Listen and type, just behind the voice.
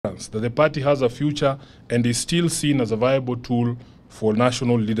that the party has a future and is still seen as a viable tool for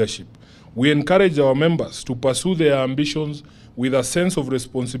national leadership. We encourage our members to pursue their ambitions with a sense of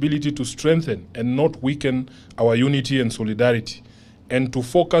responsibility to strengthen and not weaken our unity and solidarity, and to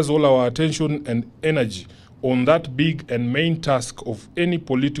focus all our attention and energy on that big and main task of any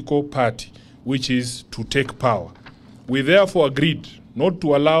political party, which is to take power. We therefore agreed not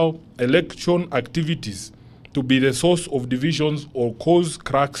to allow election activities to be the source of divisions or cause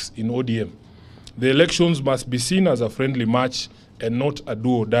cracks in ODM. The elections must be seen as a friendly match and not a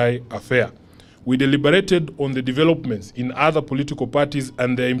do-or-die affair. We deliberated on the developments in other political parties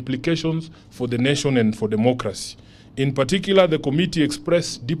and their implications for the nation and for democracy. In particular, the committee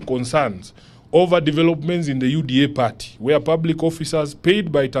expressed deep concerns over developments in the UDA party, where public officers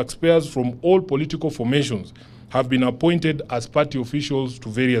paid by taxpayers from all political formations have been appointed as party officials to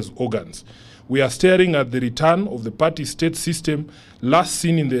various organs. We are staring at the return of the party state system last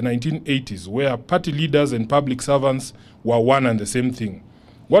seen in the 1980s, where party leaders and public servants were one and the same thing.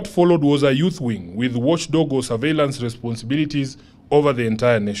 What followed was a youth wing with watchdog or surveillance responsibilities over the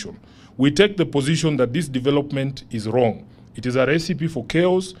entire nation. We take the position that this development is wrong. It is a recipe for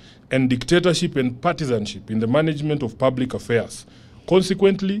chaos and dictatorship and partisanship in the management of public affairs.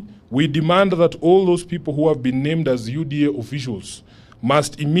 Consequently, we demand that all those people who have been named as UDA officials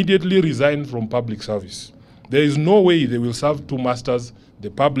must immediately resign from public service. There is no way they will serve two masters, the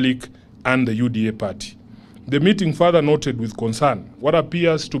public and the UDA party. The meeting further noted with concern what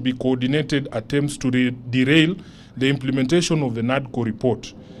appears to be coordinated attempts to derail the implementation of the NADCO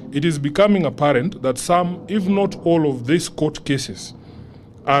report. It is becoming apparent that some, if not all, of these court cases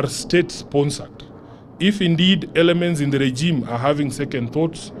are state-sponsored. If indeed elements in the regime are having second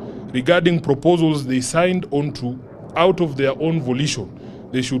thoughts regarding proposals they signed onto out of their own volition,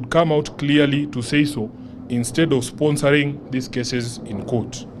 they should come out clearly to say so instead of sponsoring these cases in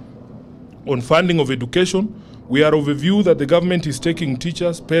court. On funding of education, we are of a view that the government is taking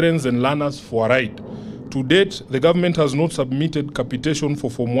teachers, parents and learners for a ride. To date, the government has not submitted capitation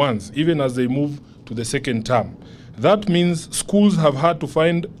for Form 1s, even as they move to the second term. That means schools have had to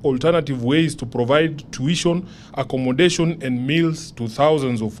find alternative ways to provide tuition, accommodation and meals to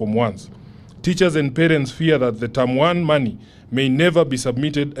thousands of Form 1s. Teachers and parents fear that the Term 1 money may never be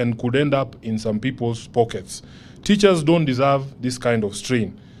submitted and could end up in some people's pockets. Teachers don't deserve this kind of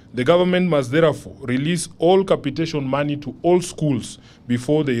strain. The government must therefore release all capitation money to all schools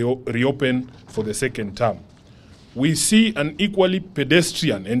before they reopen for the second term. We see an equally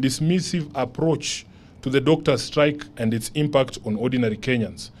pedestrian and dismissive approach to the doctors' strike and its impact on ordinary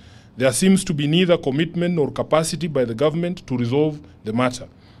Kenyans. There seems to be neither commitment nor capacity by the government to resolve the matter.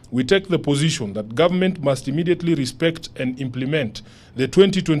 We take the position that government must immediately respect and implement the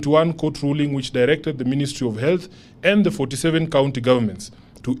 2021 court ruling which directed the Ministry of Health and the 47 county governments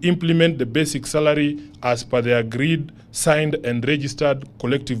to implement the basic salary as per the agreed, signed and registered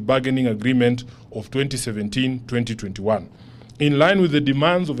collective bargaining agreement of 2017-2021. In line with the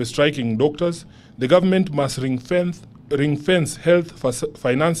demands of the striking doctors, the government must ring-fence health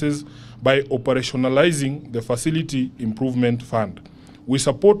finances by operationalizing the Facility Improvement Fund. We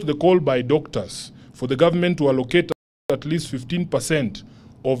support the call by doctors for the government to allocate at least 15%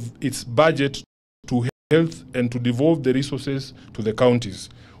 of its budget to health and to devolve the resources to the counties.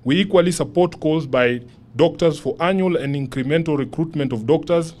 We equally support calls by doctors for annual and incremental recruitment of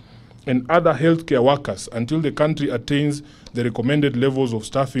doctors and other healthcare workers until the country attains the recommended levels of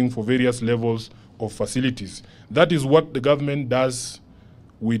staffing for various levels of facilities. That is what the government does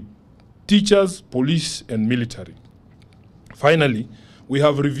with teachers, police, and military. Finally, we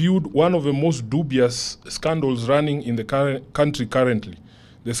have reviewed one of the most dubious scandals running in the country currently,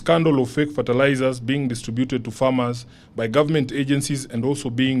 the scandal of fake fertilizers being distributed to farmers by government agencies and also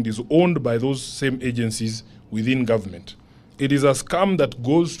being disowned by those same agencies within government. It is a scam that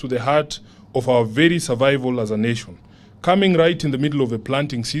goes to the heart of our very survival as a nation. Coming right in the middle of the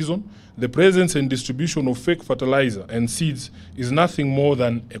planting season, the presence and distribution of fake fertilizer and seeds is nothing more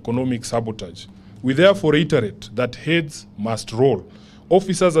than economic sabotage. We therefore reiterate that heads must roll.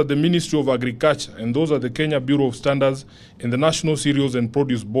 Officers at the Ministry of Agriculture and those at the Kenya Bureau of Standards and the National Cereals and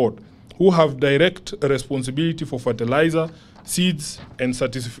Produce Board, who have direct responsibility for fertilizer, seeds, and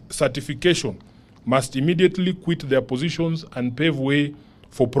certification, must immediately quit their positions and pave way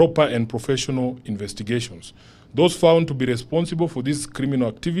for proper and professional investigations. Those found to be responsible for these criminal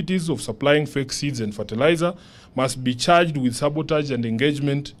activities of supplying fake seeds and fertilizer must be charged with sabotage and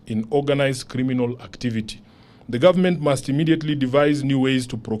engagement in organized criminal activity. The government must immediately devise new ways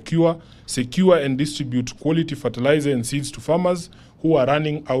to procure, secure, and distribute quality fertilizer and seeds to farmers who are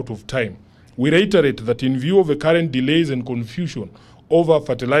running out of time. We reiterate that in view of the current delays and confusion over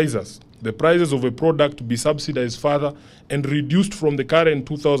fertilizers, the prices of a product be subsidized further and reduced from the current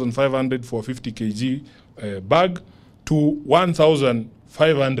 2,500 for 50 kg bag to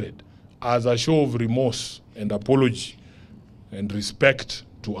 1,500 as a show of remorse and apology and respect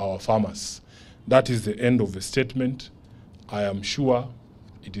to our farmers. That is the end of the statement. I am sure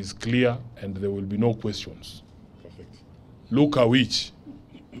it is clear and there will be no questions. Perfect. Look at which